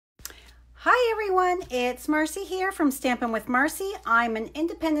Hi everyone, it's Marcy here from Stampin' with Marcy. I'm an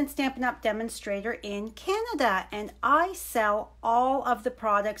independent Stampin' Up! Demonstrator in Canada and I sell all of the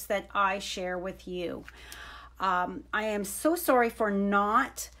products that I share with you. I am so sorry for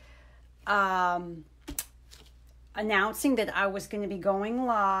not announcing that I was going to be going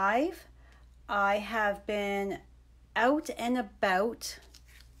live. I have been out and about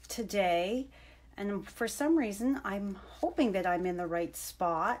today and for some reason I'm hoping that I'm in the right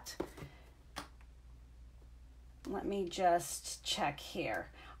spot. Let me just check here.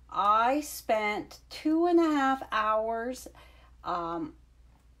 I spent 2.5 hours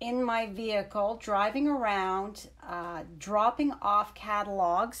in my vehicle driving around, dropping off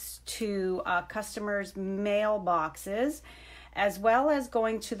catalogs to customers' mailboxes, as well as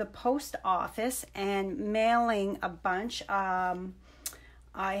going to the post office and mailing a bunch. I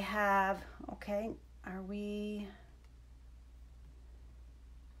have, okay, are we...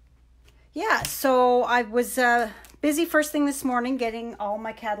 Yeah, so I was busy first thing this morning getting all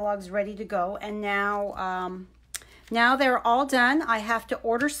my catalogs ready to go, and now they're all done. I have to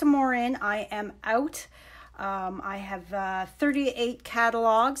order some more in. I am out. I have 38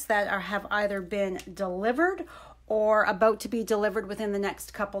 catalogs that have either been delivered or about to be delivered within the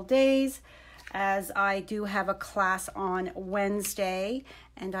next couple days, as I do have a class on Wednesday,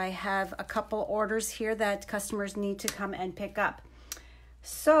 and I have a couple orders here that customers need to come and pick up.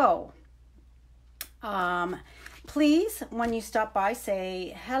 So... please, when you stop by,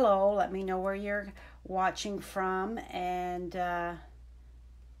 say hello, let me know where you're watching from, and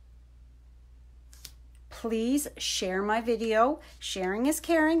please share my video. Sharing is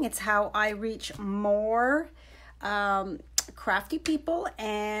caring. It's how I reach more crafty people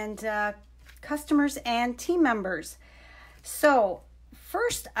and customers and team members. So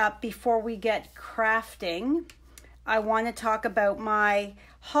first up, before we get crafting, I want to talk about my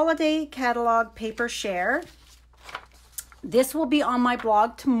holiday catalog paper share. This will be on my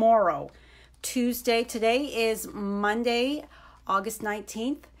blog tomorrow, Tuesday. Today is Monday, August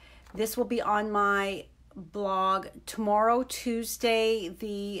 19th. This will be on my blog tomorrow, Tuesday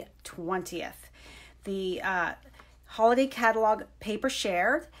the 20th. The holiday catalog paper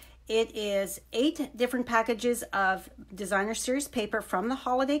share. It is 8 different packages of designer series paper from the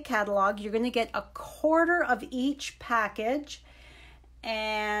holiday catalog. You're going to get a quarter of each package,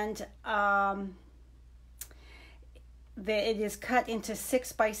 and it is cut into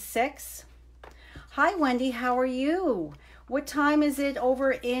 6 by 6. Hi Wendy, how are you? What time is it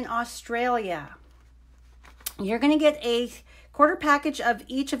over in Australia? You're going to get a quarter package of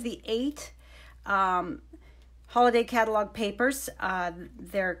each of the 8 holiday catalog papers.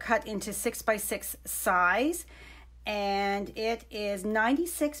 They're cut into 6 by 6 size, and it is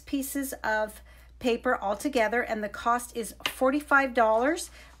 96 pieces of paper altogether, and the cost is $45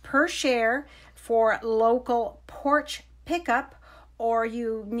 per share for local porch pickup, or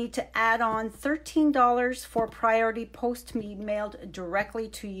you need to add on $13 for priority post to be mailed directly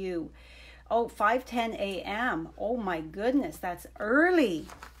to you. Oh, 5:10 a.m. Oh my goodness, that's early.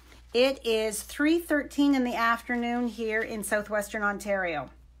 It is 3:13 in the afternoon here in southwestern Ontario.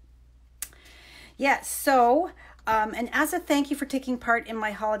 Yes, so, and as a thank you for taking part in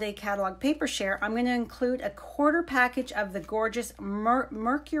my holiday catalog paper share, I'm going to include a quarter package of the gorgeous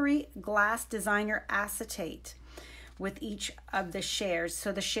Mercury Glass Designer Acetate with each of the shares.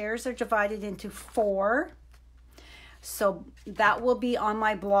 So the shares are divided into 4. So that will be on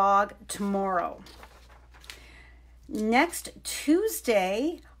my blog tomorrow. Next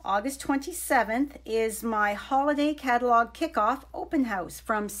Tuesday, August 27th, is my holiday catalog kickoff open house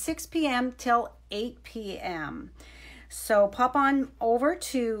from 6 p.m. till 8 p.m. So pop on over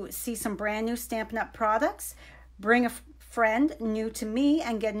to see some brand new Stampin' Up! Products. Bring a friend new to me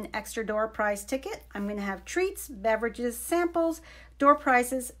and get an extra door prize ticket. I'm going to have treats, beverages, samples, door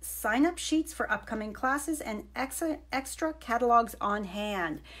prizes, sign-up sheets for upcoming classes, and extra catalogs on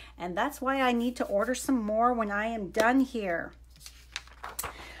hand. And that's why I need to order some more when I am done here.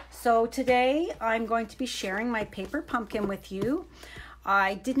 So today I'm going to be sharing my paper pumpkin with you.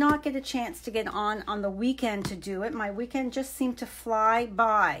 I did not get a chance to get on the weekend to do it. My weekend just seemed to fly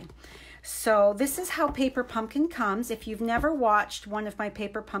by. So this is how paper pumpkin comes. If you've never watched one of my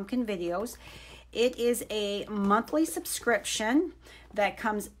paper pumpkin videos, it is a monthly subscription that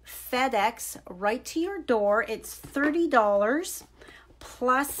comes FedEx right to your door. It's $30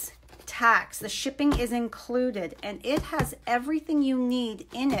 plus tax. The shipping is included, and it has everything you need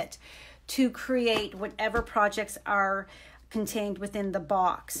in it to create whatever projects are contained within the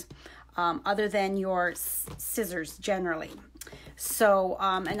box, other than your scissors generally. So,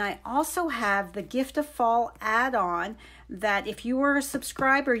 and I also have the Gift of Fall add-on that if you were a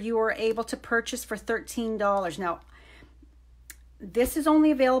subscriber, you were able to purchase for $13. Now, this is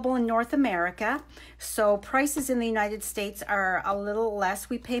only available in North America, so prices in the United States are a little less.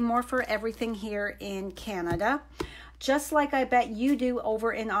 We pay more for everything here in Canada, just like I bet you do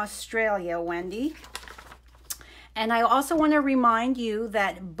over in Australia, Wendy. And I also want to remind you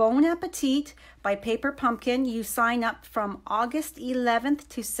that Bon Appetit by Paper Pumpkin, you sign up from August 11th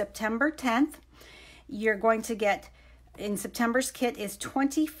to September 10th. You're going to get, in September's kit is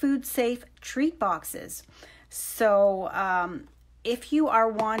 20 food safe treat boxes. So if you are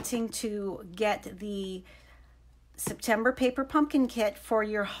wanting to get the September Paper Pumpkin kit for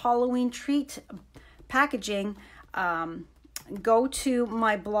your Halloween treat packaging, go to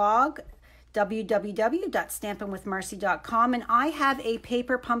my blog, www.stampinwithmarcy.com, and I have a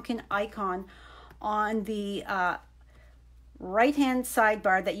paper pumpkin icon on the right hand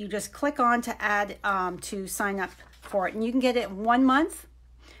sidebar that you just click on to add to sign up for it. And you can get it 1 month,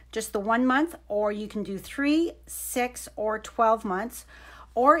 just the 1 month, or you can do 3, 6, or 12 months.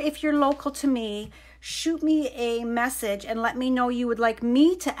 Or if you're local to me, shoot me a message and let me know you would like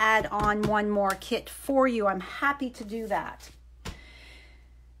me to add on one more kit for you. I'm happy to do that.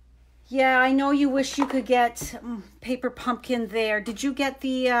 Yeah, I know you wish you could get Paper Pumpkin there. Did you get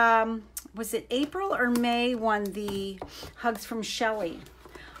the, was it April or May one, the Hugs from Shelley?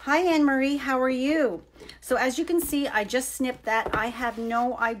 Hi, Anne-Marie, how are you? So as you can see, I just snipped that. I have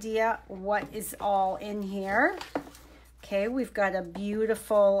no idea what is all in here. Okay, we've got a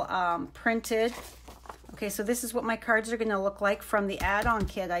beautiful printed. Okay, so this is what my cards are gonna look like from the add-on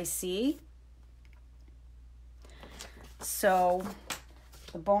kit I see. So,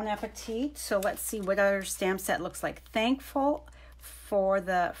 the Bon Appetit. So let's see what our stamp set looks like. Thankful for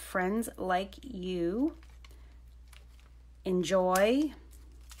the friends like you. Enjoy.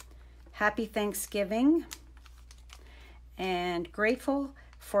 Happy Thanksgiving. And grateful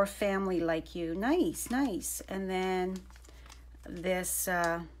for family like you. Nice, nice. And then this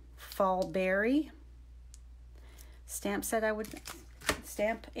fall berry stamp set,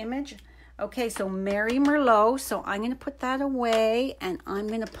 stamp image. Okay, so Mary Merlot. So I'm going to put that away and I'm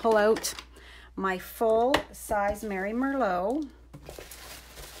going to pull out my full size Mary Merlot.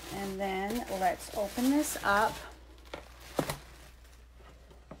 And then let's open this up.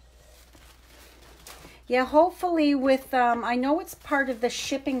 Yeah, hopefully with, I know it's part of the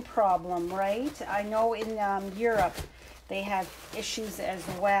shipping problem, right? I know in Europe they have issues as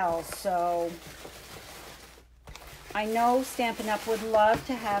well. So I know Stampin' Up! Would love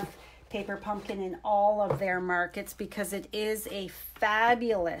to have Paper Pumpkin in all of their markets because it is a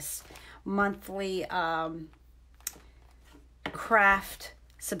fabulous monthly craft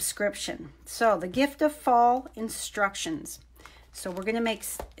subscription. So the gift of fall instructions. So we're going to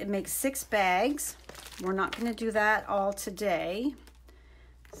make 6 bags. We're not going to do that all today.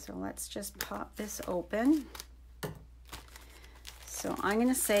 So let's just pop this open. So I'm going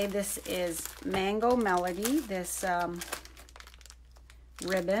to say this is Mango Melody, this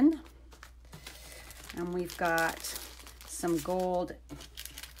ribbon. And we've got some gold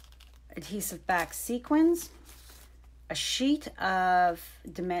adhesive back sequins, a sheet of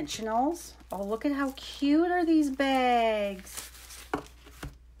dimensionals. Oh, look at how cute are these bags.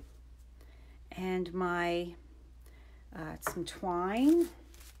 And my, some twine.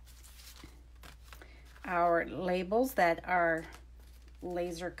 Our labels that are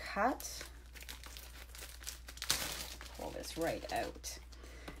laser cut. Pull this right out.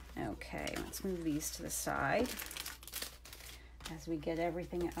 Okay, let's move these to the side as we get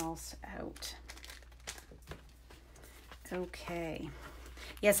everything else out. Okay.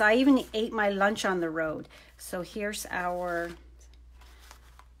 Yes, I even ate my lunch on the road. So here's our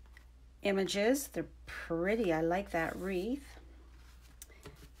images. They're pretty. I like that wreath.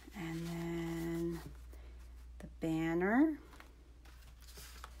 And then the banner.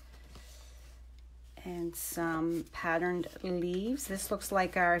 And some patterned leaves. This looks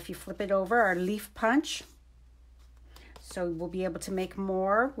like our, if you flip it over, our leaf punch. So we'll be able to make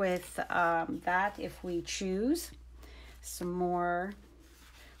more with that if we choose. Some more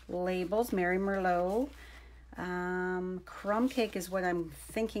labels, Mary Merlot. Crumb cake is what I'm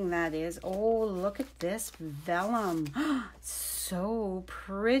thinking that is. Oh, look at this vellum. So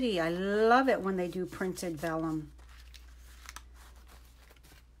pretty. I love it when they do printed vellum.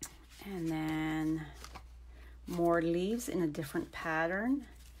 And then more leaves in a different pattern.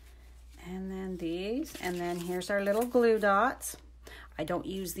 And then these. And then here's our little glue dots. I don't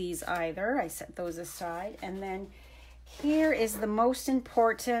use these either. I set those aside. And then here is the most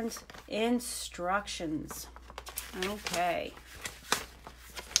important instructions. Okay.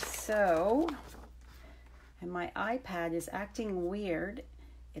 So And my iPad is acting weird.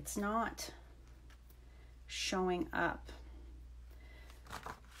 It's not showing up.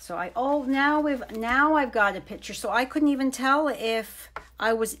 So now I've got a picture. So I couldn't even tell if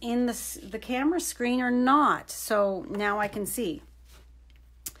I was in the camera screen or not. So now I can see.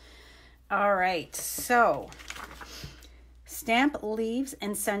 All right, so stamp leaves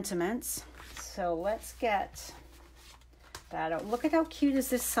and sentiments. So let's get that out. Look at how cute is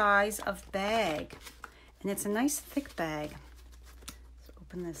this size of bag. And it's a nice thick bag. Let's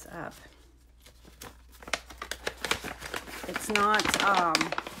open this up. It's not,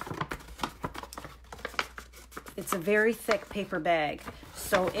 it's a very thick paper bag.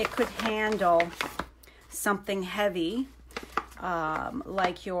 So it could handle something heavy,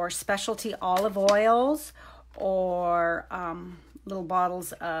 like your specialty olive oils or little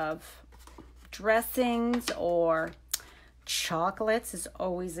bottles of dressings, or chocolates is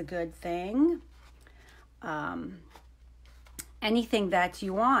always a good thing. Anything that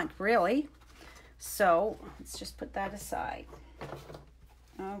you want, really. So let's just put that aside.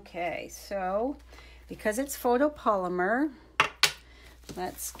 Okay, so because it's photopolymer,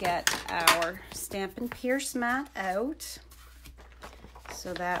 let's get our Stampin' Pierce mat out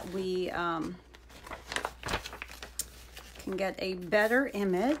so that we can get a better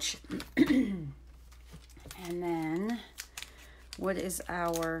image. And then, what is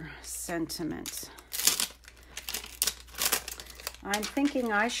our sentiment? I'm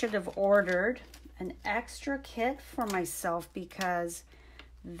thinking I should have ordered an extra kit for myself because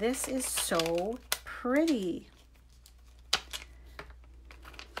this is so pretty.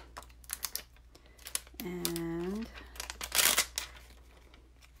 And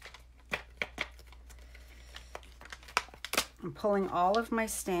I'm pulling all of my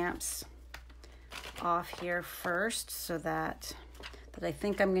stamps off here first so that I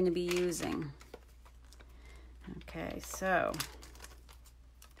think I'm going to be using. Okay, so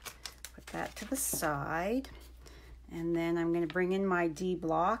put that to the side, and then I'm going to bring in my D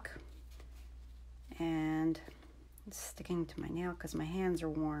block, and it's sticking to my nail because my hands are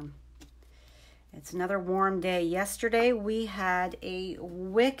warm. It's another warm day. Yesterday we had a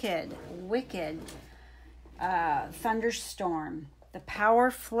wicked thunderstorm. The power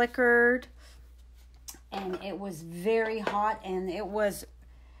flickered and it was very hot, and it was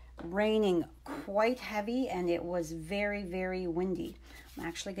raining quite heavy, and it was very windy. I'm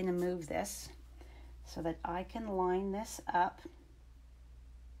actually going to move this so that I can line this up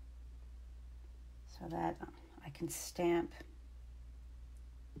so that I can stamp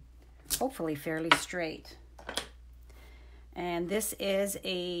hopefully fairly straight. And this is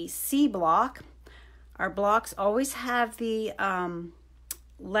a C block. Our blocks always have the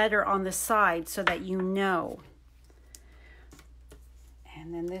letter on the side so that you know.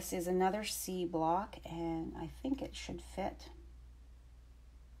 And then this is another C block, and I think it should fit.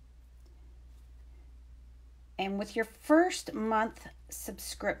 And with your first month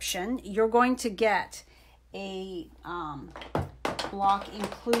subscription, you're going to get a block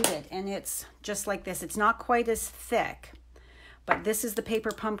included, and it's just like this. It's not quite as thick, but this is the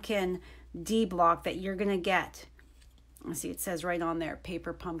Paper Pumpkin D block that you're going to get. Let's see, it says right on there,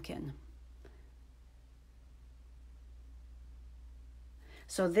 Paper Pumpkin.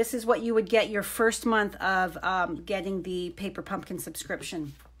 So this is what you would get your first month of getting the Paper Pumpkin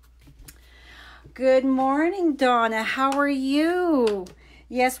subscription. Good morning, Donna. How are you?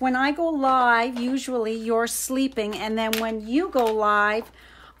 Yes, when I go live, usually you're sleeping, and then when you go live,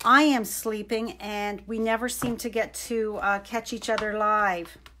 I am sleeping, and we never seem to get to catch each other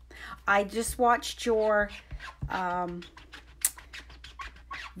live. I just watched your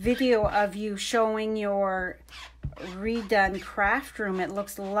video of you showing your redone craft room. It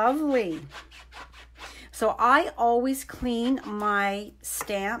looks lovely. So I always clean my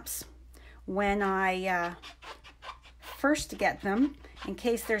stamps when I first get them, in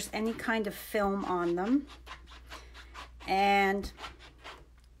case there's any kind of film on them. And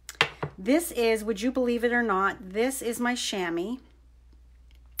this is, would you believe it or not, this is my chamois.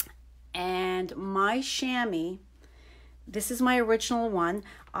 And my chamois, this is my original one.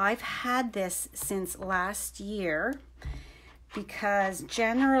 I've had this since last year because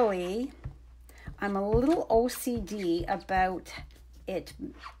generally I'm a little OCD about it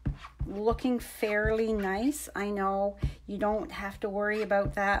looking fairly nice. I know you don't have to worry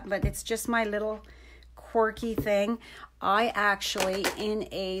about that, but it's just my little quirky thing. I actually, in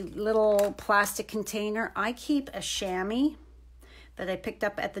a little plastic container, I keep a chamois that I picked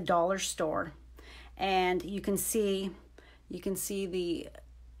up at the dollar store, and you can see the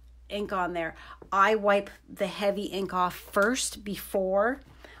ink on there. I wipe the heavy ink off first before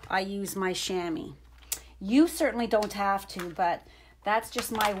I use my chamois. You certainly don't have to, but that's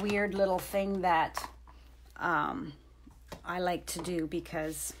just my weird little thing that I like to do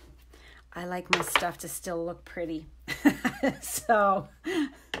because I like my stuff to still look pretty. So,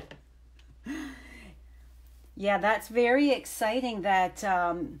 yeah, that's very exciting that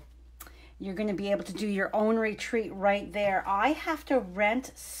you're going to be able to do your own retreat right there. I have to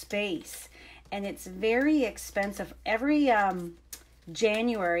rent space, and it's very expensive. Every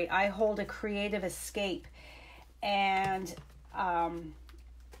January, I hold a creative escape, and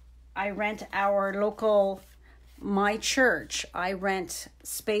I rent our local, my church. I rent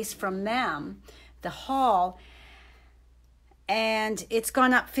space from them, the hall, and it's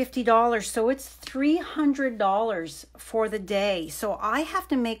gone up $50. So it's $300 for the day. So I have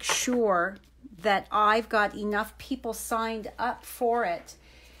to make sure that I've got enough people signed up for it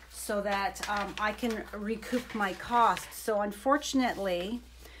so that I can recoup my costs. So unfortunately,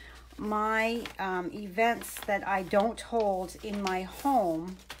 my events that I don't hold in my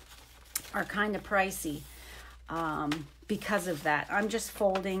home are kind of pricey because of that. I'm just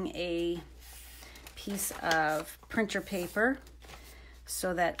folding a piece of printer paper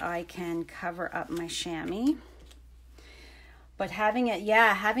so that I can cover up my chamois. But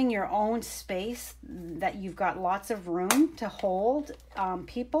having your own space that you've got lots of room to hold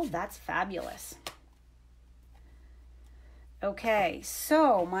people, that's fabulous. Okay,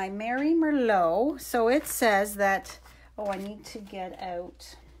 so my Mary Merlot, so it says that, I need to get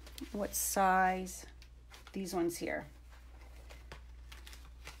out what size, these ones here.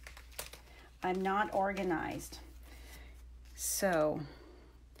 I'm not organized. So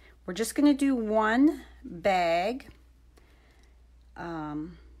we're just going to do one bag. I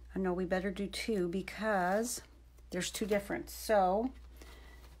know we better do two because there's two different. So,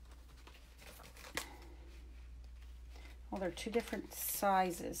 they're two different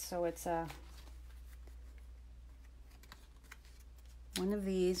sizes. So it's one of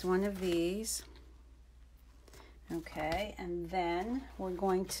these. Okay, and then we're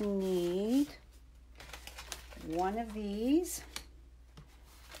going to need one of these,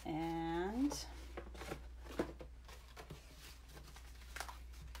 and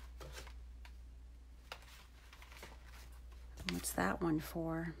what's that one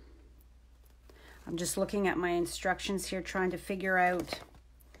for? I'm just looking at my instructions here, trying to figure out.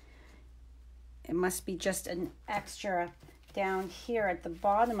 It must be just an extra down here at the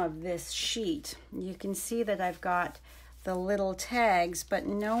bottom of this sheet. You can see that I've got the little tags, but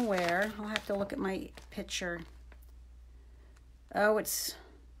nowhere. I'll have to look at my picture. Oh, it's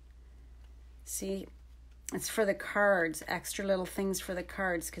for the cards, extra little things for the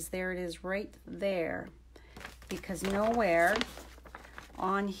cards, because there it is right there. Because nowhere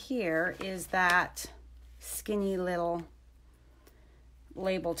on here is that skinny little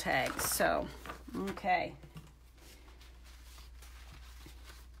label tag. So, okay.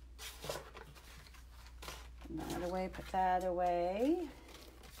 Put that away.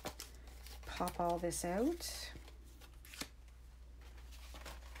 Pop all this out.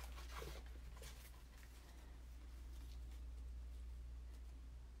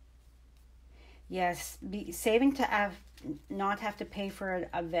 Yes, saving to not have to pay for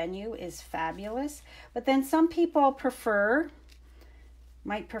a venue is fabulous. But then some people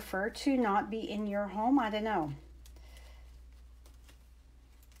might prefer to not be in your home. I don't know.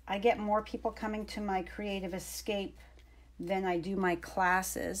 I get more people coming to my creative escape than I do my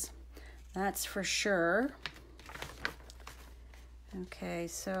classes. That's for sure. Okay,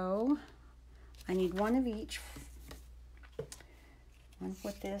 so I need one of each. One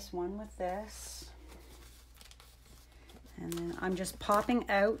with this, one with this. And then I'm just popping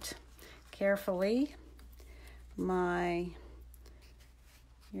out carefully you're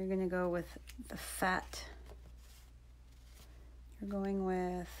going to go with the fat. You're going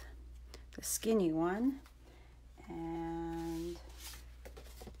with the skinny one, and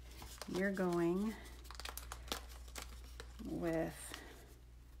you're going with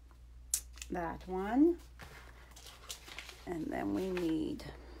that one, and then we need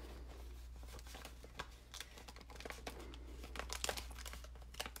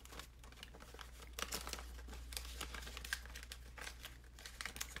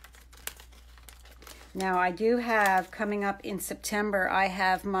now I do have coming up in September, I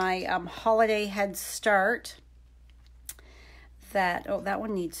have my holiday head start. That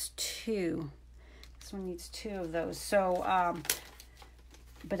one needs two. This one needs two of those. So,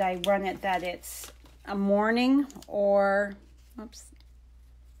 but I run it that it's a morning or,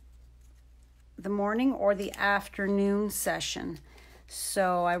 the morning or the afternoon session.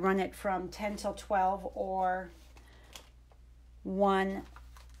 So I run it from 10 till 12 or 1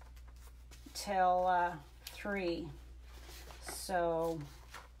 till 3. So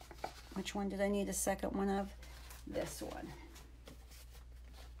which one did I need a second one of? This one.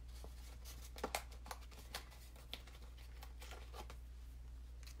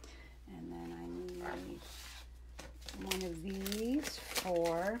 And then I need one of these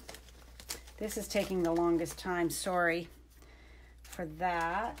for, this is taking the longest time, sorry for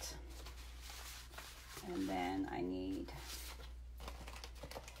that. And then I need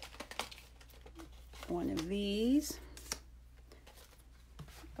one of these.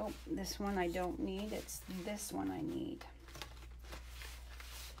 Oh, this one I don't need. It's this one I need.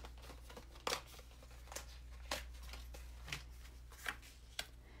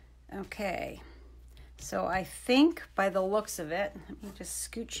 Okay, so I think by the looks of it, let me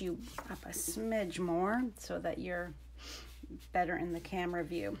just scooch you up a smidge more so that you're better in the camera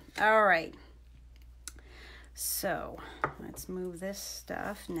view. All right. So let's move this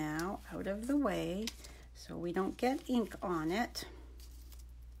stuff now out of the way so we don't get ink on it.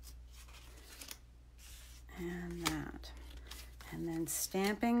 And that. And then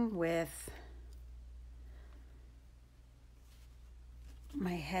stamping with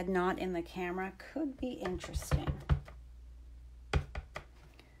my head not in the camera could be interesting.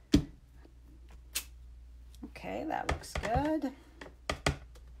 Okay, that looks good.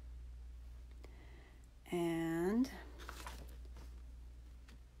 And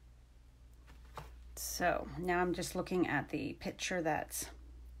so now I'm just looking at the picture that's,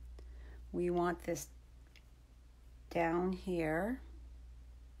 we want this down here,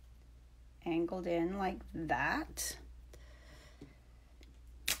 angled in like that.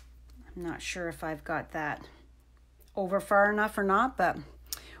 I'm not sure if I've got that over far enough or not, but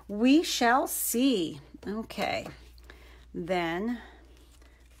we shall see. Okay, then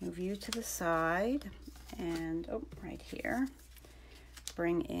move you to the side. And oh, right here,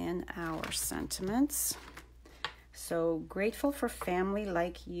 bring in our sentiments. So grateful for family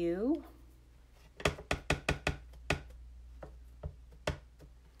like you.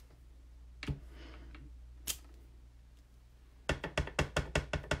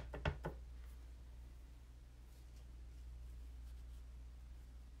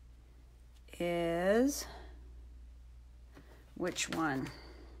 Is which one?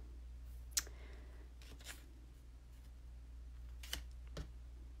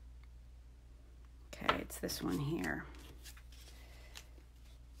 It's this one here.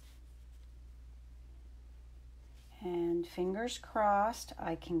 And fingers crossed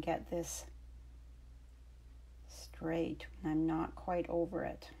I can get this straight. I'm not quite over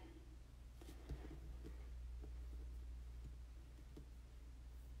it.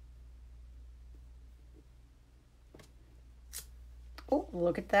 Oh,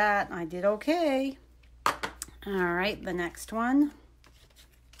 look at that. I did okay. All right, the next one.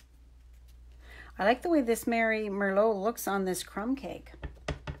 I like the way this Mary Merlot looks on this crumb cake.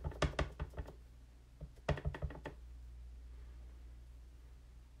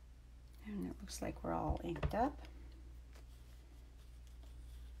 And it looks like we're all inked up.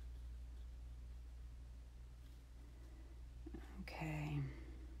 Okay.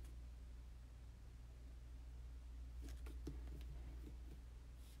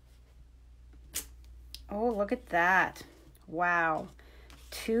 Oh, look at that. Wow.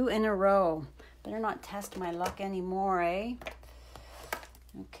 2 in a row. Better not test my luck anymore, eh?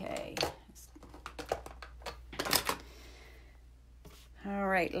 Okay. All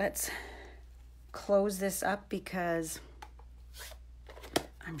right, let's close this up because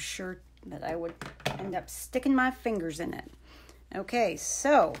I'm sure that I would end up sticking my fingers in it. Okay,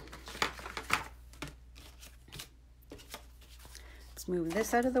 so let's move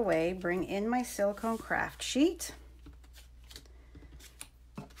this out of the way, bring in my silicone craft sheet.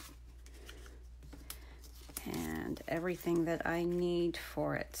 And everything that I need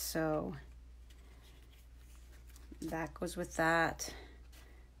for it. So that goes with that.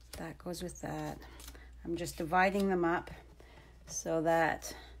 That goes with that. I'm just dividing them up so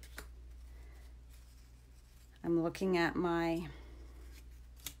that I'm looking at my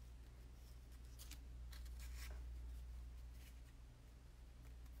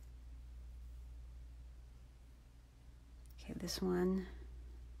this one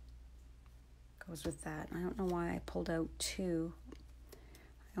goes with that. I don't know why I pulled out 2.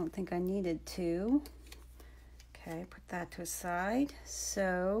 I don't think I needed 2. Okay, put that to a side.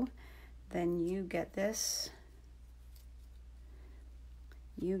 So then you get this,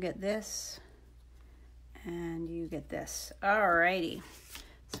 you get this, and you get this. Alrighty.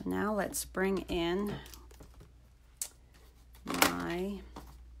 So now let's bring in my,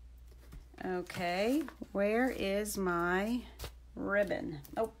 okay, where is my ribbon?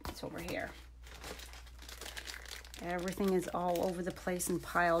 Oh, it's over here. Everything is all over the place and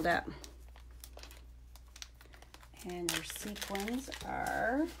piled up. And our sequins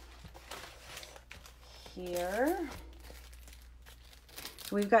are here.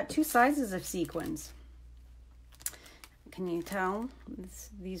 So we've got two sizes of sequins. Can you tell?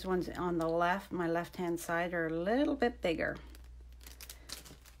 These ones on the left, my left-hand side, are a little bit bigger.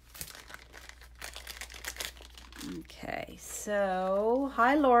 Okay, so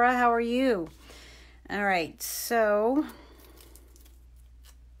hi Laura, how are you? All right, so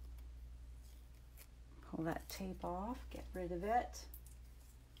pull that tape off, get rid of it.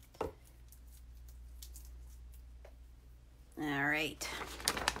 All right.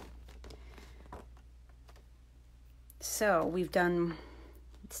 So we've done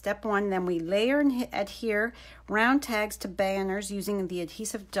step one, then we layer and adhere round tags to banners using the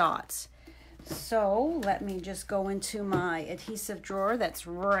adhesive dots. So let me just go into my adhesive drawer that's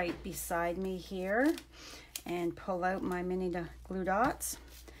right beside me here and pull out my mini glue dots,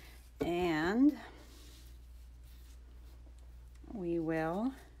 and we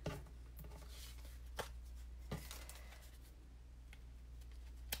will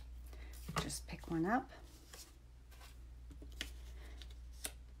just pick one up.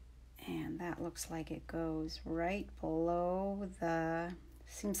 And that looks like it goes right below the,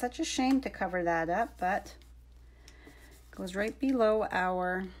 seems such a shame to cover that up, but it goes right below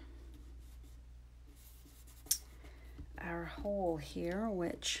our hole here,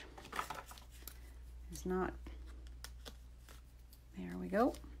 which is not, there we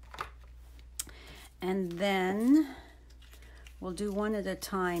go. And then we'll do one at a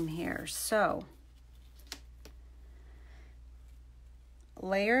time here. So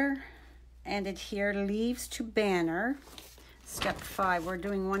layer and adhere leaves to banner. Step 5, we're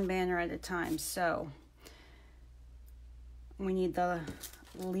doing one banner at a time. So we need the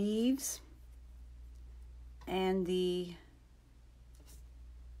leaves and the,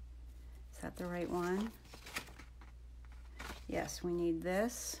 is that the right one? Yes, we need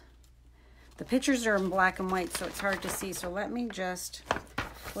this. The pictures are in black and white, so it's hard to see. So let me just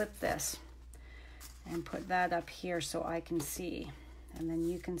flip this and put that up here so I can see. And then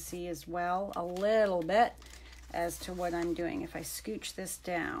you can see as well a little bit as to what I'm doing. If I scooch this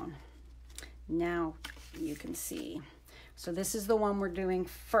down, now you can see. So this is the one we're doing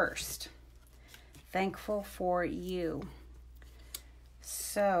first. Thankful for you.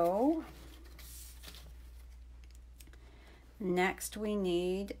 So next we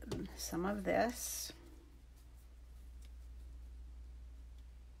need some of this.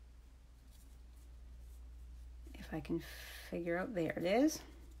 If I can figure out, there it is.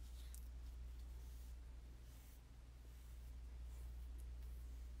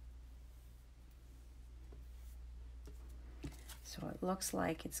 So it looks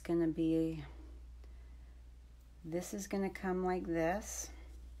like it's going to be, this is going to come like this.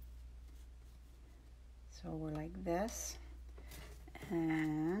 So we're like this.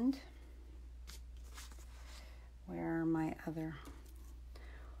 And where are my other?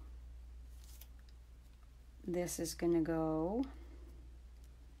 This is going to go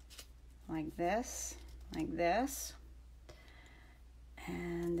like this,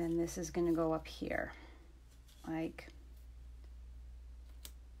 and then this is going to go up here, like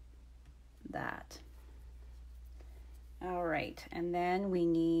that. All right, and then we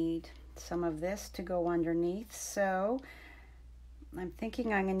need some of this to go underneath. So I'm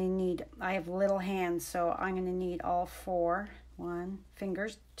thinking I'm going to need, I have little hands, so I'm going to need all 4. 1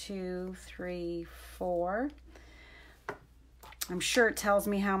 fingers, 2, 3, 4. I'm sure it tells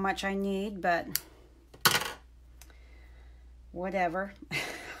me how much I need, but whatever.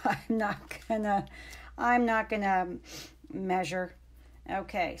 I'm not gonna measure.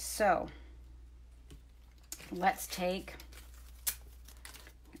 Okay, so let's get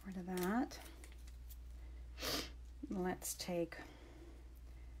rid of that. Let's take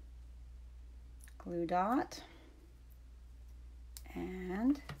glue dot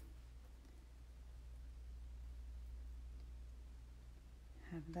and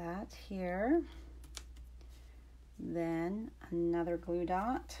have that here. Then another glue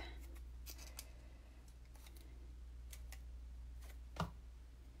dot.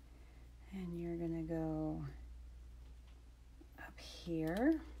 And you're going to go up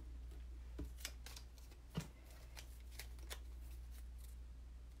here.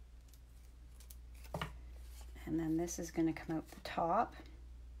 And then this is going to come out the top.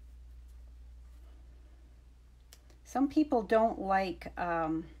 Some people don't like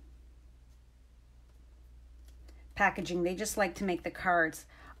packaging. They just like to make the cards.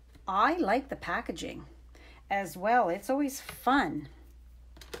 I like the packaging as well. It's always fun.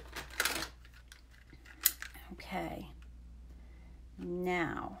 Okay.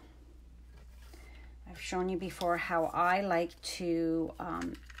 Now, I've shown you before how I like to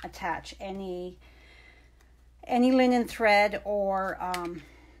attach any linen thread or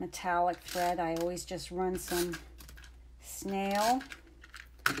metallic thread. I always just run some snail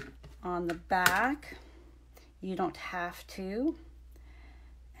on the back. You don't have to.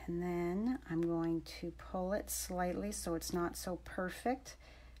 And then I'm going to pull it slightly so it's not so perfect,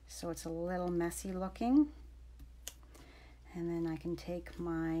 so it's a little messy looking. And then I can take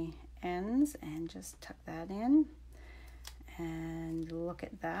my ends and just tuck that in. And look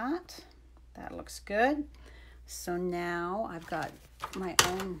at that. That looks good. So now I've got my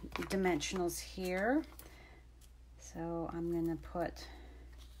own dimensionals here. So I'm going to put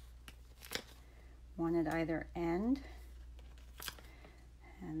one at either end,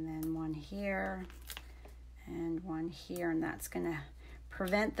 and then one here and one here, and that's going to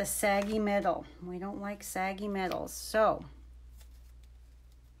prevent the saggy middle. We don't like saggy middles. So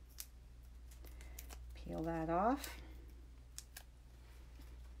peel that off.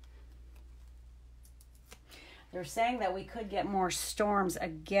 They're saying that we could get more storms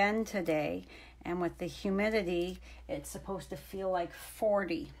again today, and with the humidity, it's supposed to feel like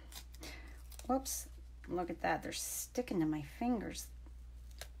 40. Whoops, look at that. They're sticking to my fingers.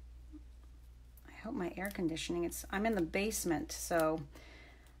 I hope my air conditioning, I'm in the basement, so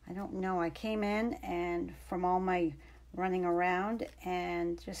I don't know. I came in and from all my running around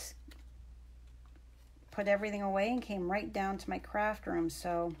and just put everything away and came right down to my craft room,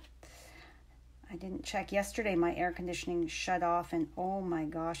 so I didn't check. Yesterday my air conditioning shut off, and oh my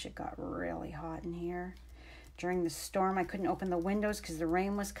gosh, it got really hot in here. During the storm, I couldn't open the windows because the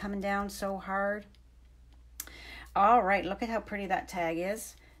rain was coming down so hard. All right, look at how pretty that tag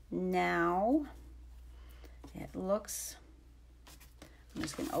is. Now, it looks, I'm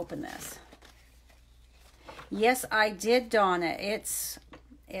just gonna open this. Yes, I did, Donna. It's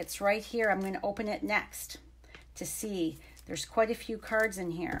right here. I'm gonna open it next to see. There's quite a few cards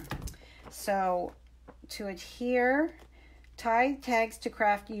in here. So to adhere, tie tags to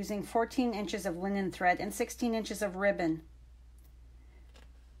craft using 14 inches of linen thread and 16 inches of ribbon.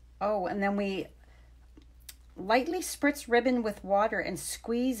 Oh, and then we lightly spritz ribbon with water and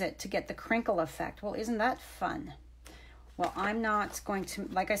squeeze it to get the crinkle effect. Well, isn't that fun? Well, I'm not going to,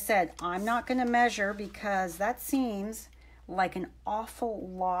 like I said, I'm not going to measure because that seems like an awful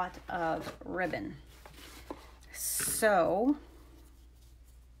lot of ribbon. So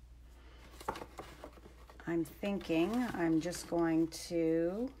I'm thinking I'm just going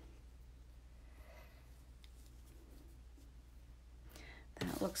to,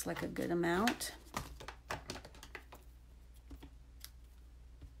 that looks like a good amount.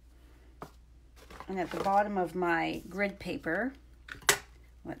 And at the bottom of my grid paper,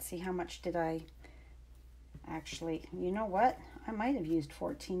 let's see, how much did I actually, you know what? I might have used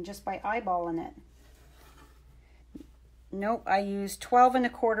 14 just by eyeballing it. Nope, I used 12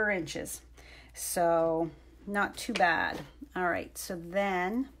 1/4 inches. So not too bad. All right, so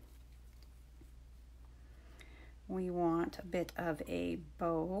then we want a bit of a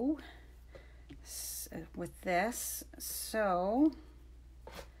bow with this. So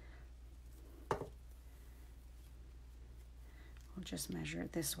we'll just measure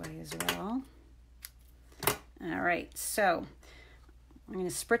it this way as well. All right, so I'm going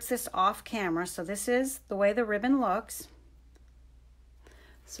to spritz this off camera. So this is the way the ribbon looks.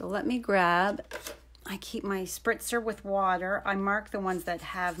 So let me grab, I keep my spritzer with water. I mark the ones that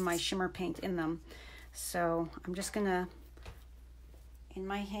have my shimmer paint in them. So I'm just gonna, in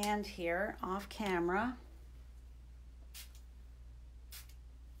my hand here, off camera,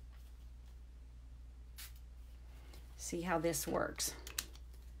 see how this works.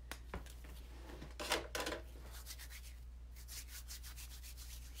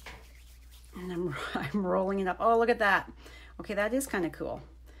 And I'm rolling it up. Oh, look at that. Okay, that is kind of cool.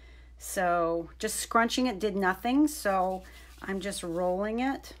 So just scrunching it did nothing, so I'm just rolling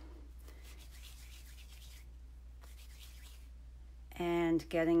it and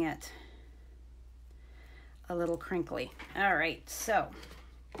getting it a little crinkly. All right, so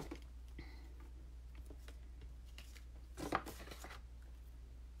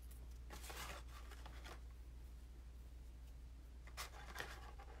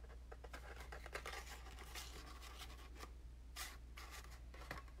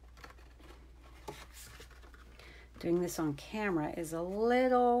doing this on camera is a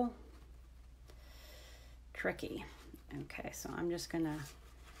little tricky. Okay, so I'm just gonna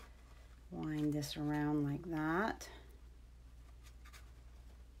wind this around like that.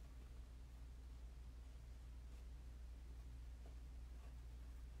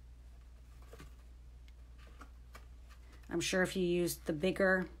 I'm sure if you used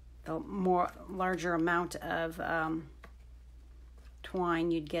the larger amount of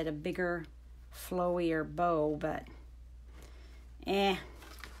twine, you'd get a bigger, flowier bow, but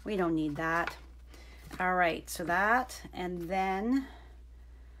we don't need that. All right, so that, and then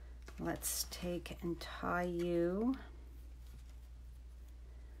let's take and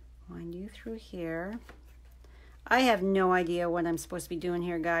wind you through here. I have no idea what I'm supposed to be doing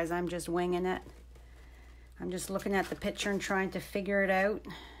here, guys. I'm just winging it. I'm just looking at the picture and trying to figure it out.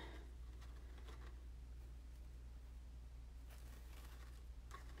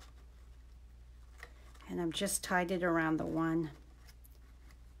 And I've just tied it around the one.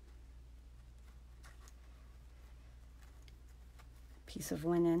 Piece of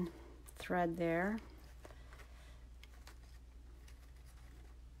linen thread there.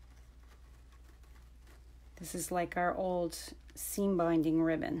 This is like our old seam binding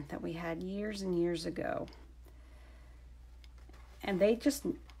ribbon that we had years and years ago. And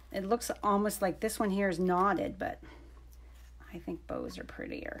it looks almost like this one here is knotted, but I think bows are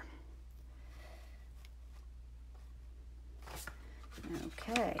prettier.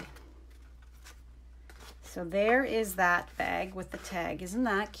 Okay. So there is that bag with the tag. Isn't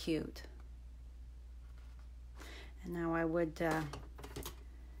that cute? And now I would,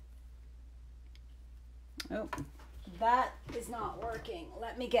 oh, that is not working.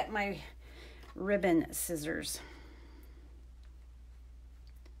 Let me get my ribbon scissors.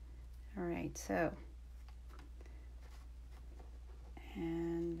 All right, so,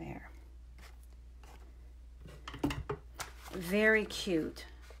 and there. Very cute.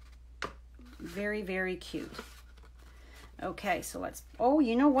 Very, very cute. Okay, so let's, oh,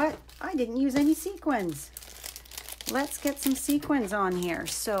 you know what? I didn't use any sequins. Let's get some sequins on here.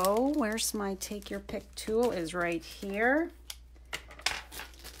 So where's my take your pick tool? Is right here.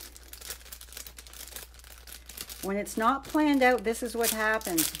 When it's not planned out, this is what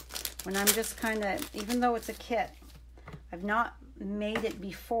happens. When I'm just kind of, even though it's a kit, I've not made it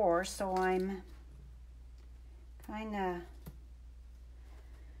before, so I'm kind of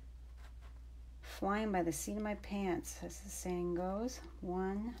flying by the seat of my pants, as the saying goes.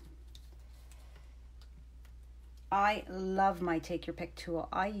 One. I love my take your pick tool.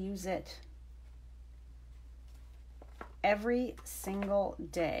 I use it every single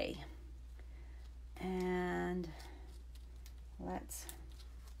day. And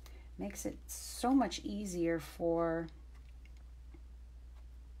makes it so much easier for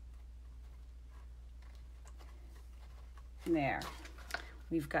there.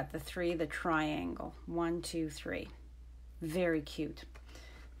 We've got the triangle. 1, 2, 3. Very cute.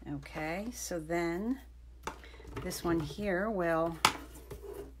 Okay, so then this one here will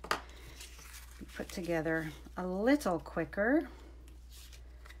be put together a little quicker.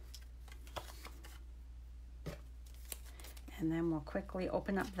 And then we'll quickly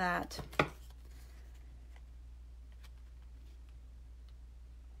open up that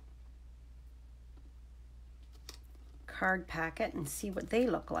card packet and see what they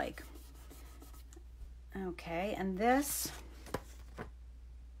look like. Okay, and this,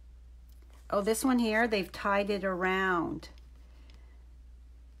 oh, this one here, they've tied it around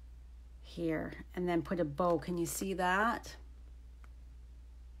here and then put a bow. Can you see that?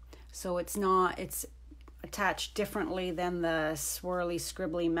 So it's attached differently than the swirly,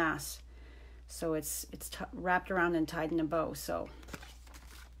 scribbly mess. So it's wrapped around and tied in a bow. So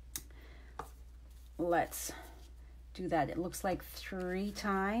let's do that. It looks like 3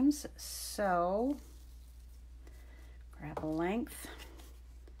 times. So grab a length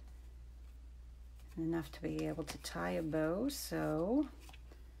enough to be able to tie a bow. So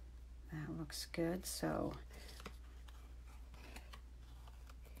that looks good. So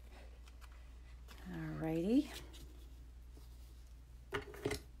alrighty.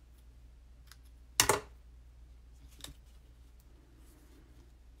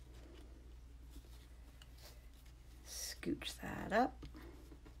 Scooch that up.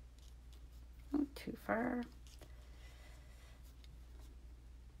 Not too far.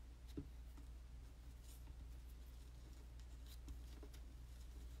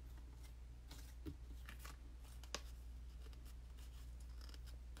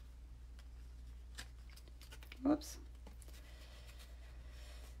 Whoops.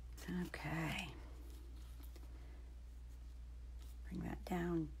 Okay. Bring that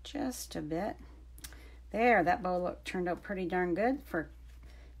down just a bit. There, that bow turned out pretty darn good for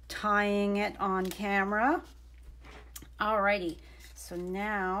tying it on camera. Alrighty, so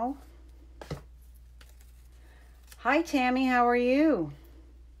now, hi Tammy, how are you?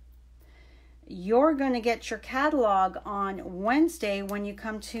 You're going to get your catalog on Wednesday when you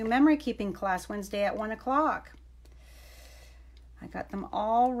come to memory keeping class, Wednesday at 1 o'clock. got them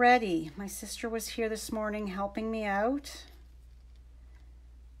all ready. My sister was here this morning helping me out.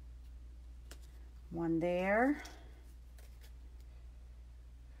 One there.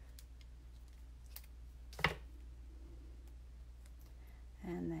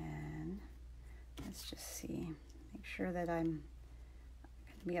 And then let's just see, make sure that I'm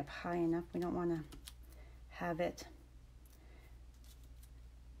going to be up high enough. We don't want to have it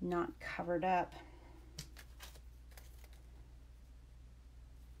not covered up.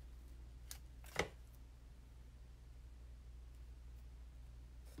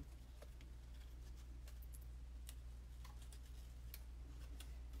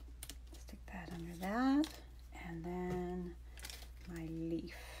 Stick that under that, and then my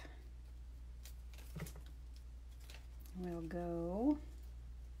leaf will go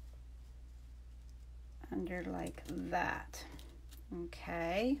under like that.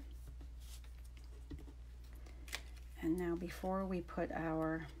 Okay. And now before we put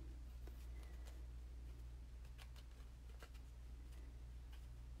our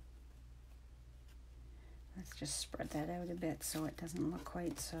let's just spread that out a bit so it doesn't look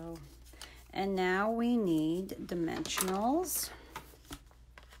quite so. And now we need dimensionals.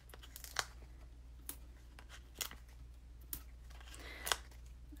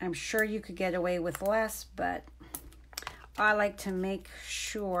 I'm sure you could get away with less, but I like to make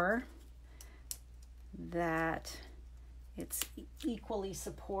sure that it's equally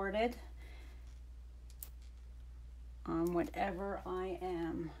supported on whatever I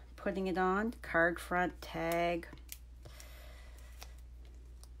am putting it on. Card front, tag.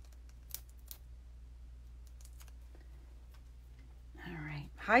 All right.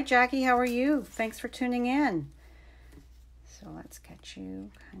 Hi, Jackie. How are you? Thanks for tuning in. So let's get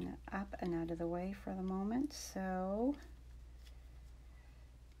you kind of up and out of the way for the moment. So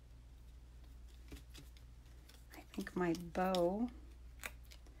I think my bow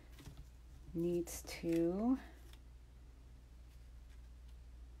needs to,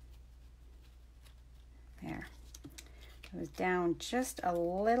 there, it was down just a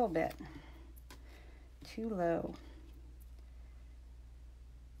little bit too low.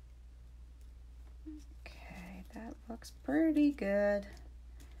 That looks pretty good.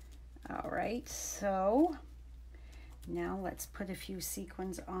 All right, so now let's put a few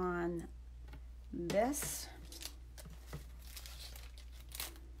sequins on this.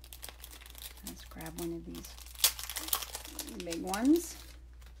 Let's grab one of these big ones.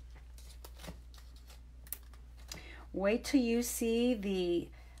 Wait till you see the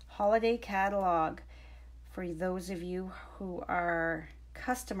holiday catalog for those of you who are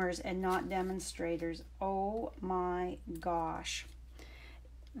customers and not demonstrators. Oh my gosh,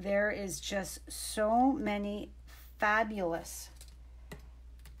 there is just so many fabulous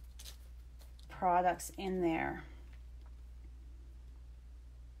products in there.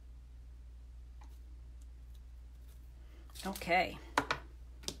 Okay,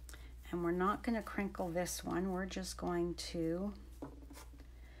 and we're not going to crinkle this one, we're just going to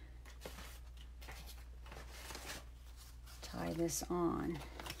tie this on.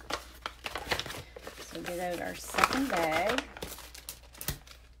 So get out our second bag.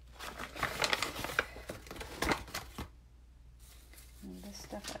 Move this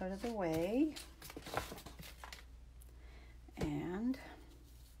stuff out of the way. And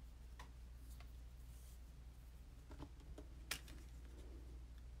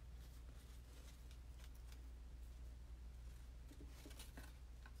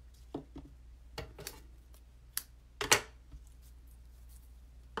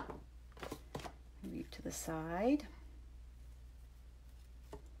to the side.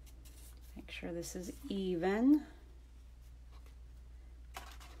 Make sure this is even.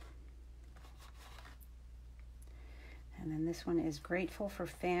 And then this one is grateful for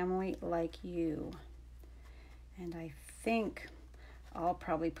family like you. And I think I'll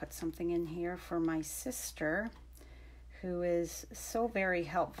probably put something in here for my sister, who is so very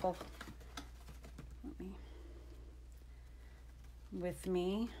helpful with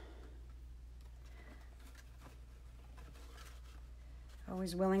me.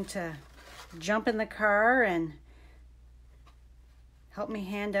 Always willing to jump in the car and help me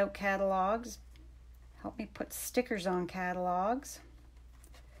hand out catalogs, help me put stickers on catalogs.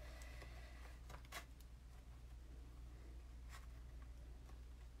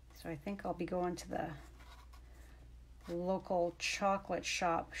 So I think I'll be going to the local chocolate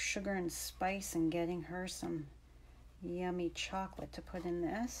shop, Sugar and Spice, and getting her some yummy chocolate to put in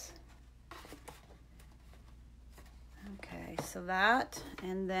this. Okay, so that,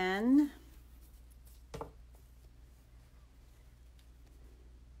 and then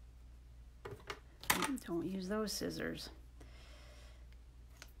don't use those scissors.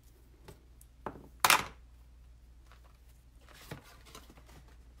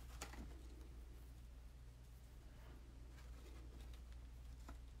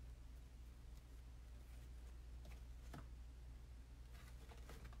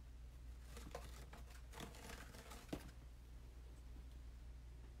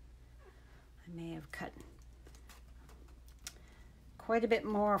 quite a bit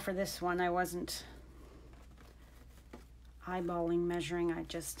more for this one. I wasn't eyeballing, measuring. I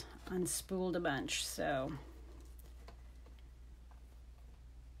just unspooled a bunch, so.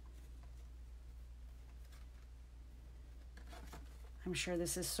 I'm sure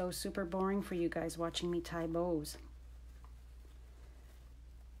this is so super boring for you guys watching me tie bows.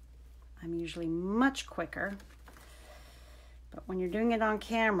 I'm usually much quicker, but when you're doing it on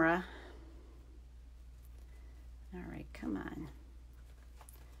camera, all right, come on.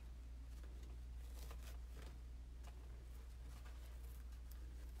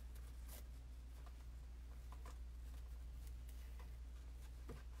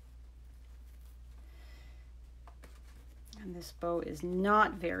 And this bow is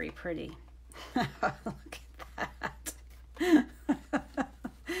not very pretty. Look at that.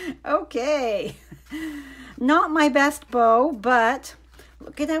 Okay. Not my best bow, but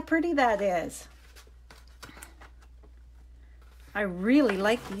look at how pretty that is. I really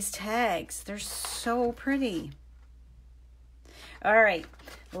like these tags. They're so pretty. All right,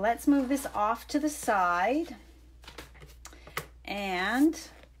 let's move this off to the side. And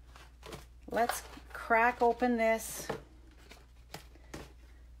let's crack open this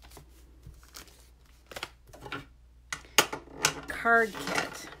card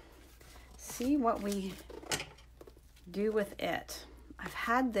kit. See what we do with it. I've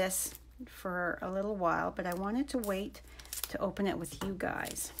had this for a little while, but I wanted to wait to open it with you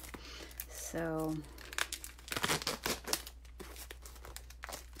guys. So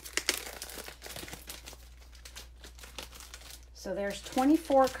there's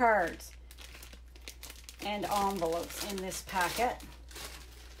 24 cards and envelopes in this packet.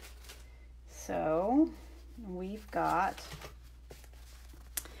 So we've got,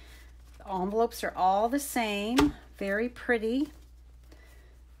 the envelopes are all the same, very pretty.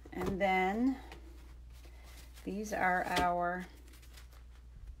 And then these are our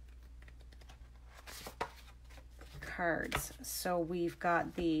cards. So we've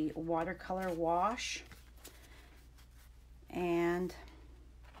got the watercolor wash and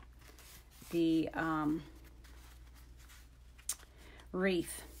the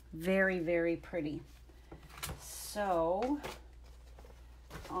wreath. Very, very pretty. So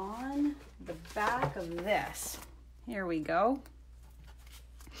on the back of this, here we go.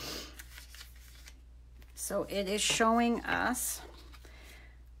 So it is showing us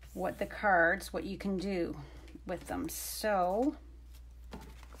what the cards, what you can do with them. So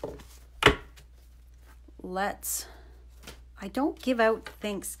I don't give out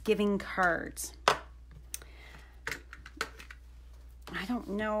Thanksgiving cards. I don't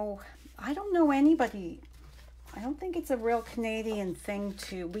know anybody. I don't think it's a real Canadian thing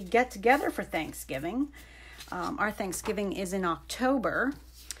we get together for Thanksgiving. Our Thanksgiving is in October,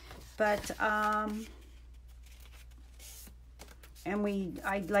 but I'd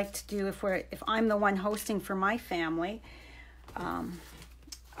like to do, if I'm the one hosting for my family,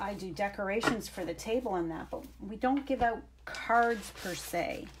 I do decorations for the table and that, but we don't give out cards per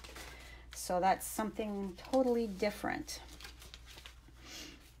se. So that's something totally different.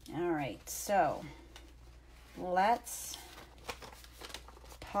 All right, so let's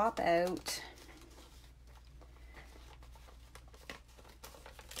pop out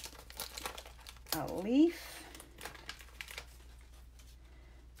a leaf.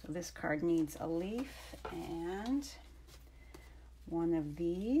 So this card needs a leaf and one of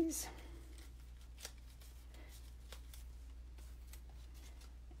these.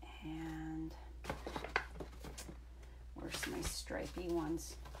 And where's my stripy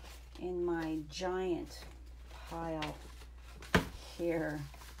ones? In my giant pile here.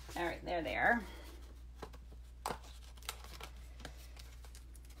 All right, there they are.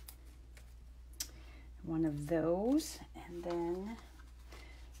 One of those, and then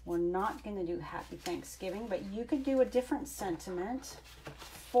we're not going to do Happy Thanksgiving, but you could do a different sentiment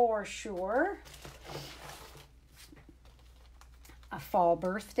for sure. A fall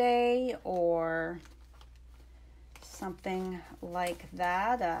birthday or something like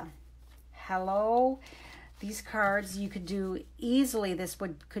that. Hello. These cards you could do easily. This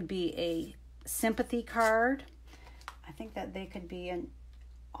could be a sympathy card. I think that they could be an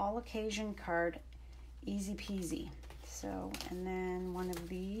all occasion card, easy peasy. So, and then one of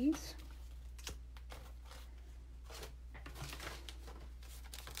these.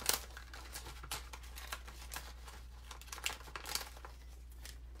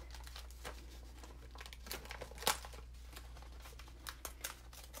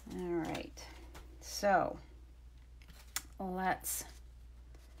 All right, so let's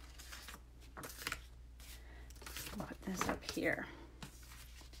put this up here.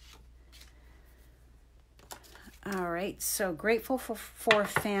 All right, so grateful for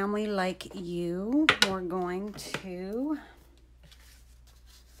family like you. We're going to,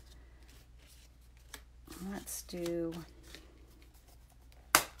 let's do,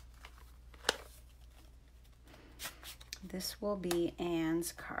 this will be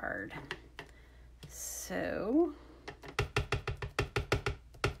Anne's card. So,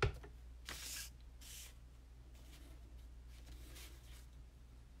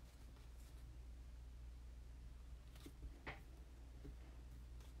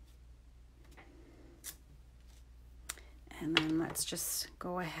 and then let's just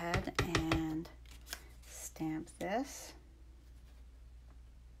go ahead and stamp this.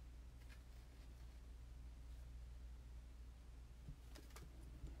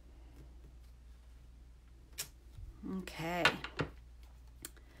 Okay.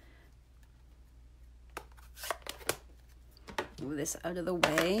 Move this out of the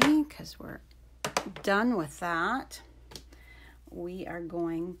way because we're done with that. We are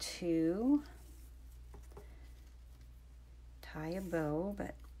going to tie a bow,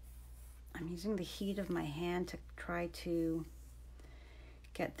 but I'm using the heat of my hand to try to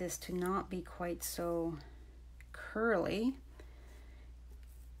get this to not be quite so curly.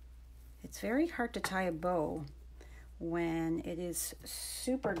 It's very hard to tie a bow when it is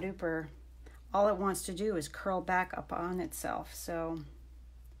super duper, all it wants to do is curl back up on itself. So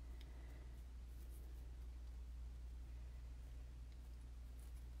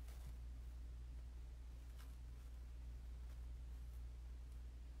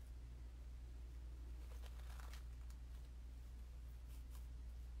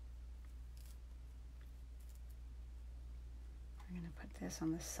I'm going to put this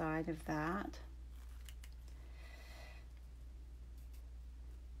on the side of that.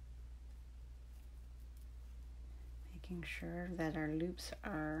 Making sure that our loops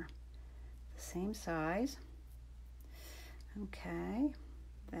are the same size. Okay,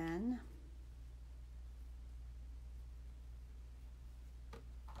 then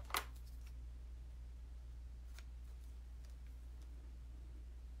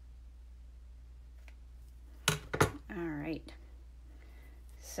all right,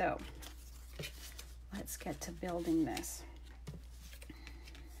 so let's get to building this.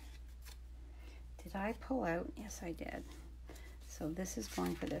 Did I pull out? Yes, I did. So this is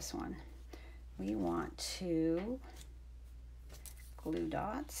going for this one. We want to glue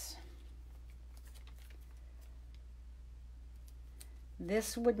dots.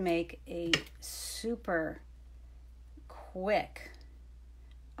 This would make a super quick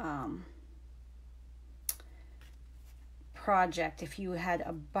project if you had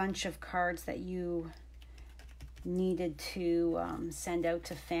a bunch of cards that you needed to send out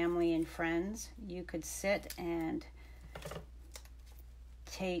to family and friends. You could sit and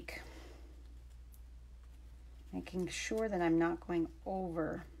take, making sure that I'm not going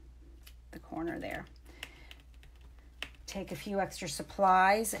over the corner there. Take a few extra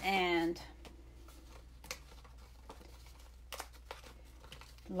supplies and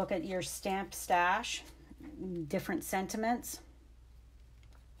look at your stamp stash, different sentiments.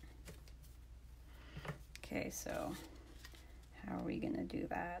 Okay, so how are we going to do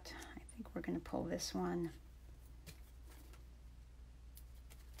that? I think we're going to pull this one.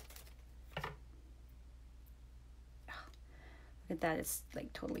 Oh, look at that, it's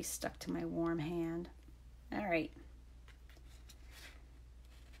like totally stuck to my warm hand. All right.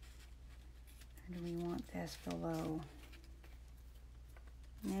 Where do we want this below?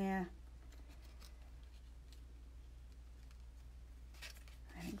 Yeah.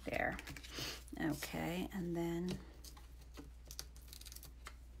 I think there. Okay, and then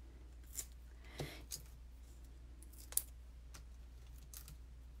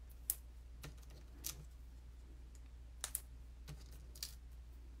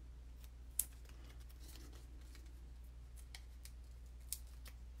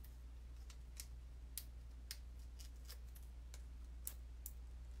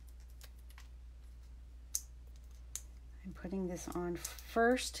I'm putting this on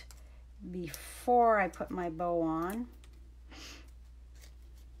first before I put my bow on.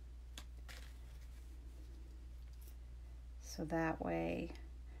 So that way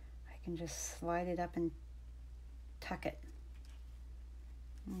I can just slide it up and tuck it.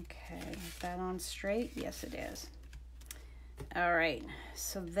 Okay, is that on straight? Yes, it is. All right,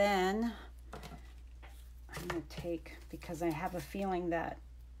 so then I'm going to take, because I have a feeling that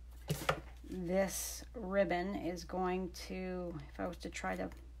this ribbon is going to, if I was to try to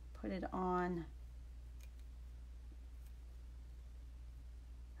put it on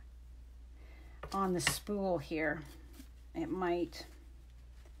the spool here, it might,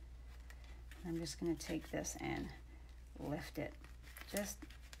 I'm just going to take this and lift it just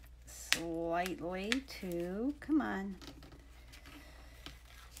slightly to, come on.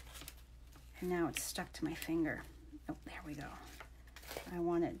 And now it's stuck to my finger. Oh, there we go. I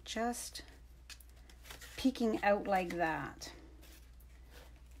want it just peeking out like that.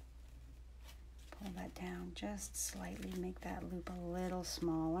 Pull that down just slightly, make that loop a little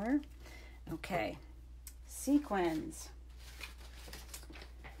smaller. Okay, sequins.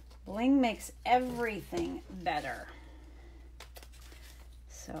 Bling makes everything better.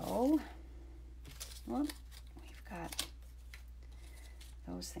 So, well, we've got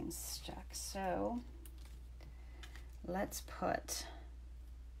those things stuck. So, let's put,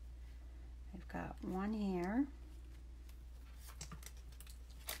 we've got one here.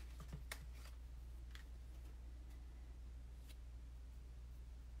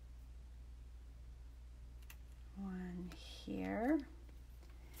 One here.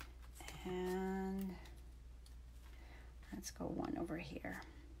 And let's go one over here.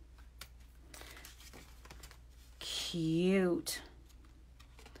 Cute.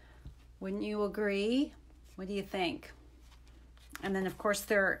 Wouldn't you agree? What do you think? And then of course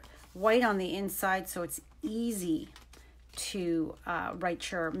they're white on the inside, so it's easy to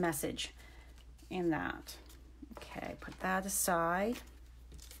write your message in that. Okay, put that aside.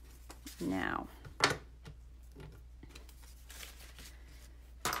 Now,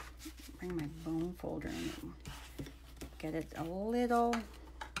 bring my bone folder in, get it a little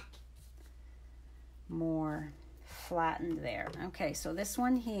more flattened there. Okay, so this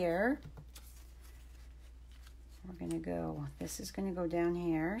one here, we're gonna go, this is gonna go down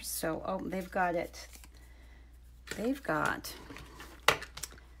here. So, oh, they've got it. They've got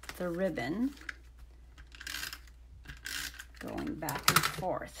the ribbon going back and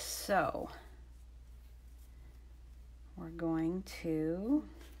forth. So, we're going to,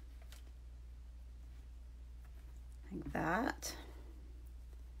 like that.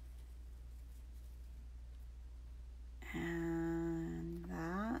 And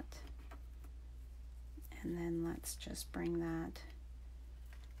that. And then let's just bring that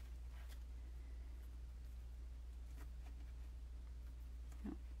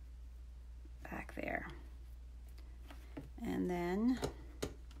back there. And then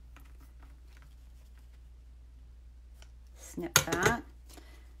snip that.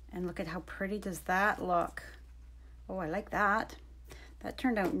 And look at how pretty does that look. Oh, I like that. That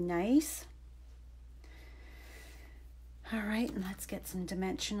turned out nice. All right, and let's get some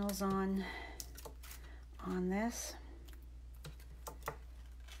dimensionals on this.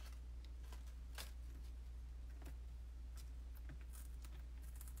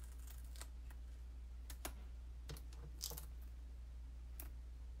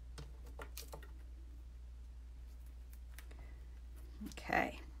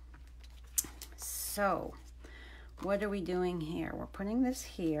 Okay, so what are we doing here? We're putting this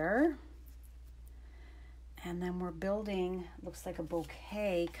here, and then we're building, looks like a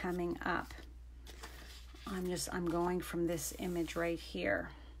bouquet coming up. I'm going from this image right here.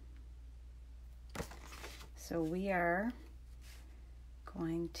 So we are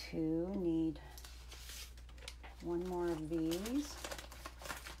going to need one more of these.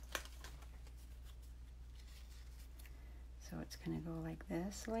 So it's going to go like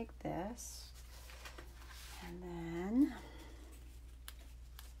this, and then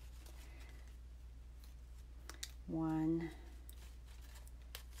one,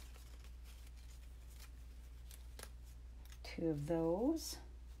 two of those,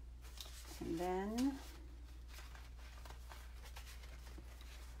 and then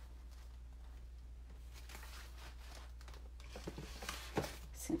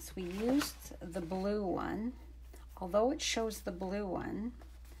since we used the blue one, although it shows the blue one,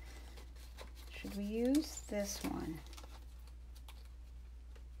 should we use this one?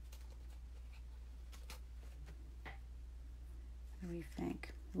 What do we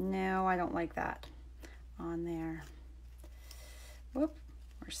think? No, I don't like that on there. Whoop,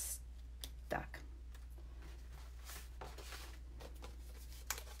 we're stuck.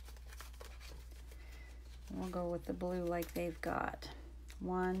 We'll go with the blue like they've got.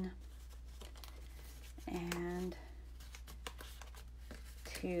 One and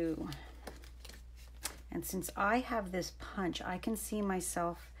two. And since I have this punch, I can see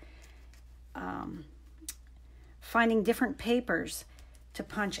myself finding different papers to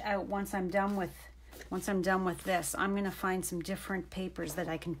punch out once I'm done with this. I'm going to find some different papers that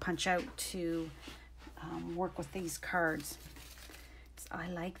I can punch out to work with these cards. I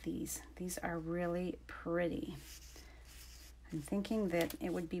like these. These are really pretty. I'm thinking that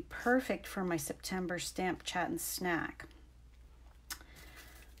it would be perfect for my September stamp chat and snack.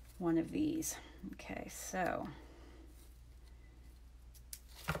 One of these. Okay, so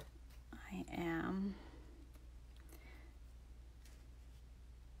I am,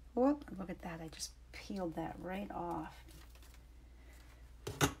 whoop, look at that, I just peeled that right off.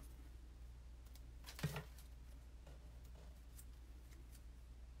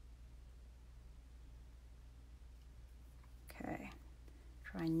 Okay,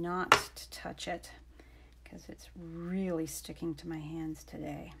 try not to touch it because it's really sticking to my hands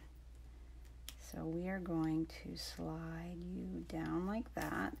today. So we are going to slide you down like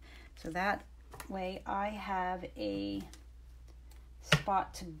that. So that way I have a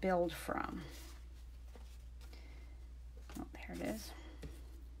spot to build from. Oh, there it is.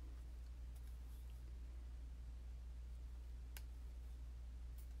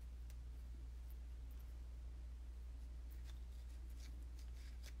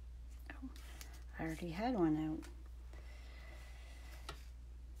 Oh, I already had one out.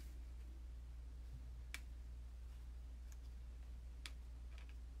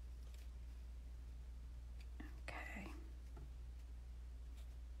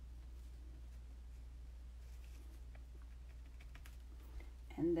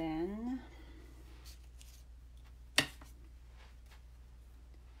 And then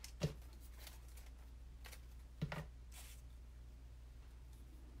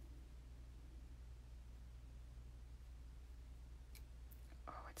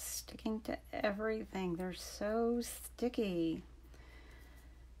oh, it's sticking to everything. They're so sticky.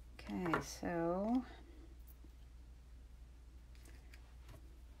 Okay, so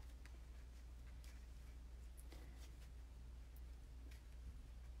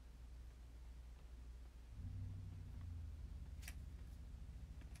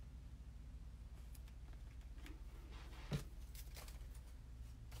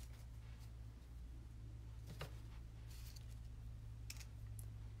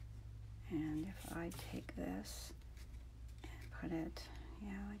and if I take this and put it,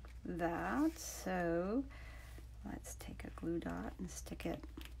 yeah, like that. So let's take a glue dot and stick it.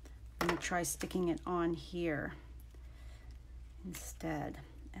 I'm gonna try sticking it on here instead,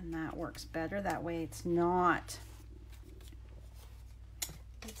 and that works better. That way it's not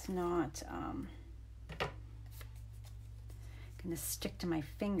gonna stick to my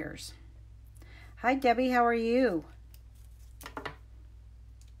fingers. Hi Debbie, how are you?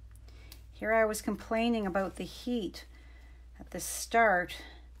 Here I was complaining about the heat at the start,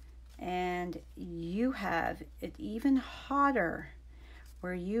 and you have it even hotter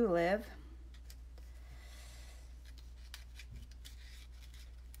where you live.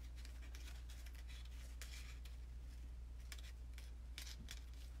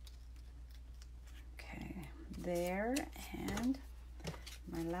 Okay, there, and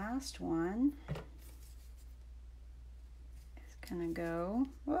my last one is gonna go,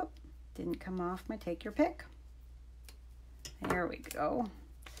 whoop, didn't come off my take your pick. There we go.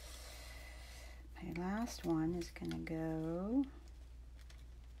 My last one is gonna go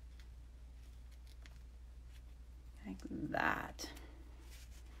like that.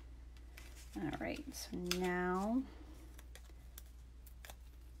 All right, so now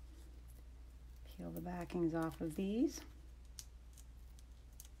peel the backings off of these.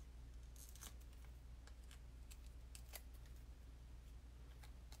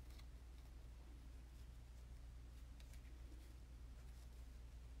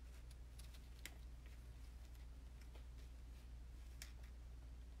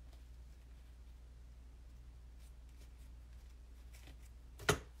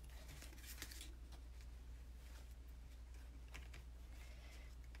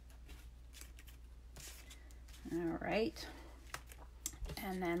 All right,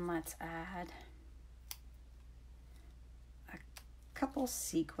 and then let's add a couple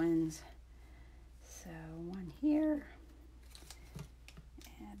sequins. So one here,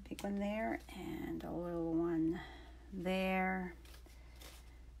 and a big one there, and a little one there.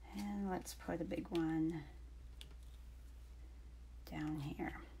 And let's put a big one down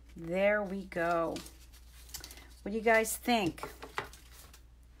here. There we go. What do you guys think?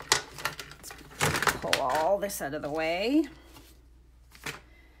 Pull all this out of the way.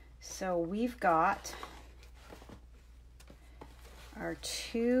 So we've got our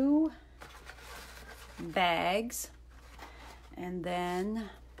 2 bags and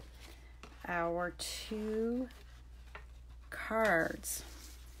then our 2 cards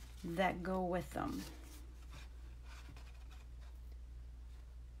that go with them.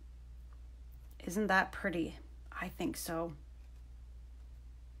 Isn't that pretty? I think so.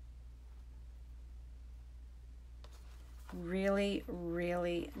 Really,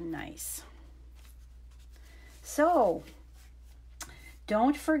 really nice. So,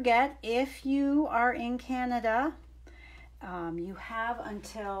 don't forget, if you are in Canada, you have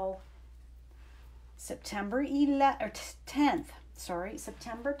until September 10th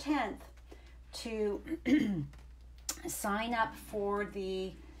to sign up for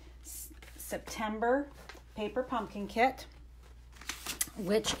the September paper pumpkin kit,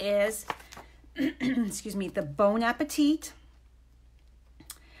 which is excuse me, the Bon Appetit.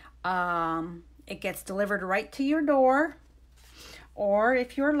 It gets delivered right to your door, or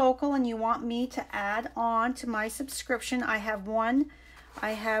if you're local and you want me to add on to my subscription, I have one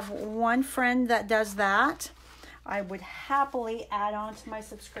friend that does that. I would happily add on to my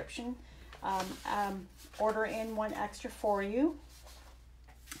subscription, order in one extra for you.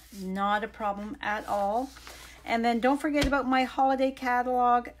 Not a problem at all. And then don't forget about my holiday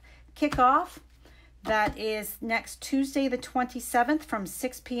catalog kickoff. That is next Tuesday the 27th from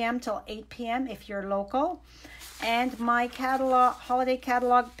 6 p.m. till 8 p.m. if you're local. And my holiday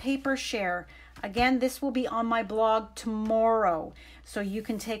catalog paper share. Again, this will be on my blog tomorrow, so you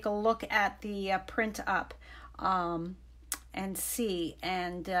can take a look at the print up and see.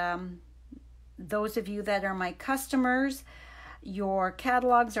 And those of you that are my customers, your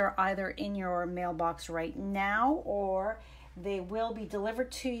catalogs are either in your mailbox right now, or they will be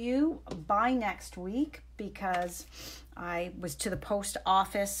delivered to you by next week, because I was to the post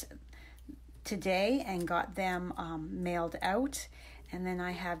office today and got them mailed out. And then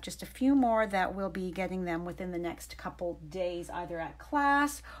I have just a few more that will be getting them within the next couple days, either at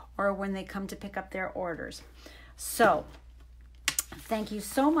class or when they come to pick up their orders. So thank you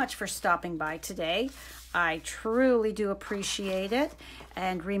so much for stopping by today. I truly do appreciate it.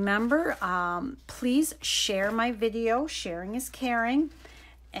 And remember, please share my video. Sharing is caring.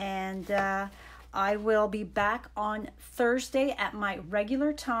 And I will be back on Thursday at my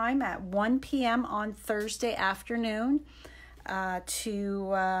regular time at 1 p.m. on Thursday afternoon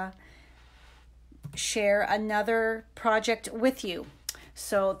to share another project with you.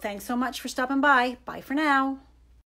 So thanks so much for stopping by. Bye for now.